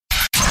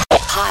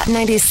Hot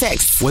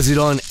 96. Was it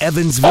on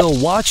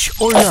Evansville Watch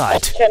or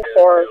not?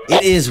 10-4.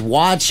 It is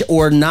Watch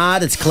or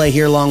Not. It's Clay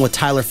here along with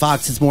Tyler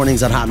Fox. It's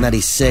mornings on Hot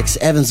 96.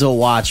 Evansville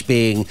Watch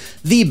being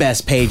the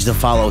best page to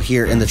follow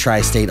here in the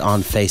Tri-State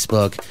on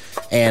Facebook.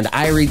 And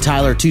I read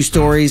Tyler two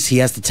stories. He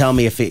has to tell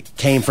me if it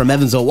came from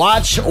Evansville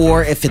Watch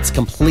or if it's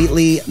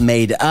completely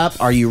made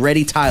up. Are you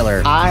ready,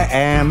 Tyler? I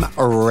am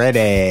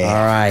ready.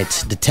 All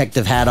right.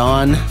 Detective hat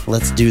on.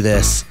 Let's do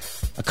this.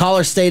 A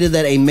caller stated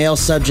that a male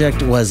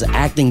subject was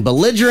acting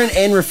belligerent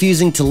and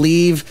refusing to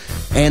leave,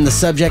 and the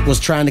subject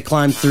was trying to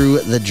climb through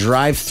the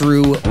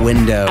drive-through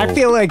window. I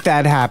feel like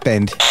that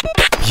happened.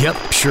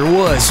 Yep, sure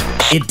was.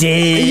 It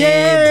did.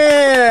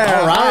 Yeah.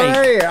 All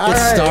right.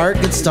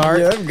 Good start.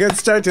 Yep, good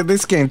start to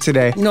this game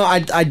today. No,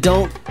 I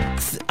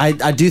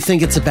do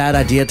think it's a bad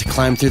idea to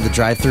climb through the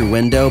drive-through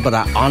window, but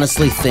I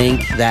honestly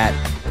think that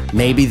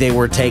maybe they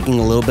were taking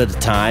a little bit of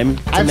time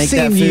to I've make seen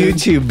that food.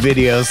 YouTube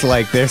videos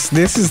like this.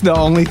 This is the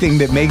only thing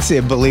that makes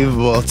it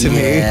believable to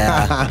me.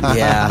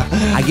 Yeah.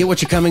 I get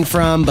what you're coming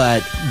from,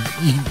 but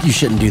you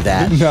shouldn't do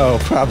that. No,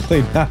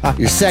 probably not.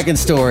 Your second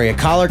story, a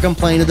caller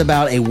complained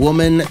about a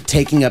woman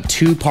taking up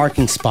 2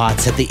 parking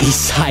spots at the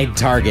East Side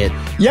Target.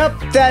 Yep,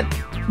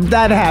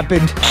 that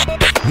happened.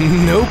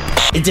 Nope.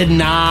 It did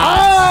not.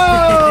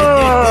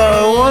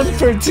 Oh, 1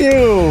 for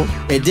 2.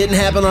 It didn't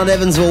happen on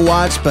Evansville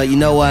Watch, but you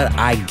know what?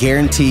 I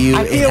guarantee you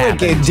I feel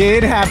like happened. it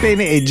did happen.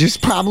 It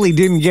just probably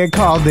didn't get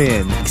called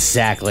in.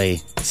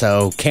 Exactly.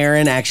 So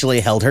Karen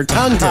actually held her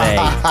tongue today.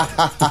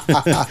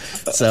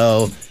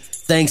 So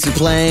thanks for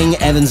playing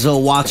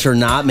Evansville Watch or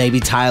Not. Maybe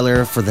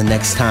Tyler, for the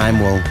next time,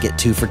 will get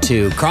 2 for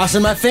 2.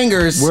 Crossing my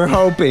fingers. We're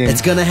hoping.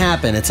 It's going to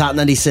happen. It's Hot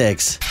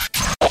 96.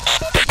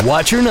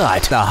 Watch or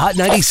Not, the Hot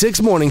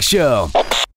 96 Morning Show.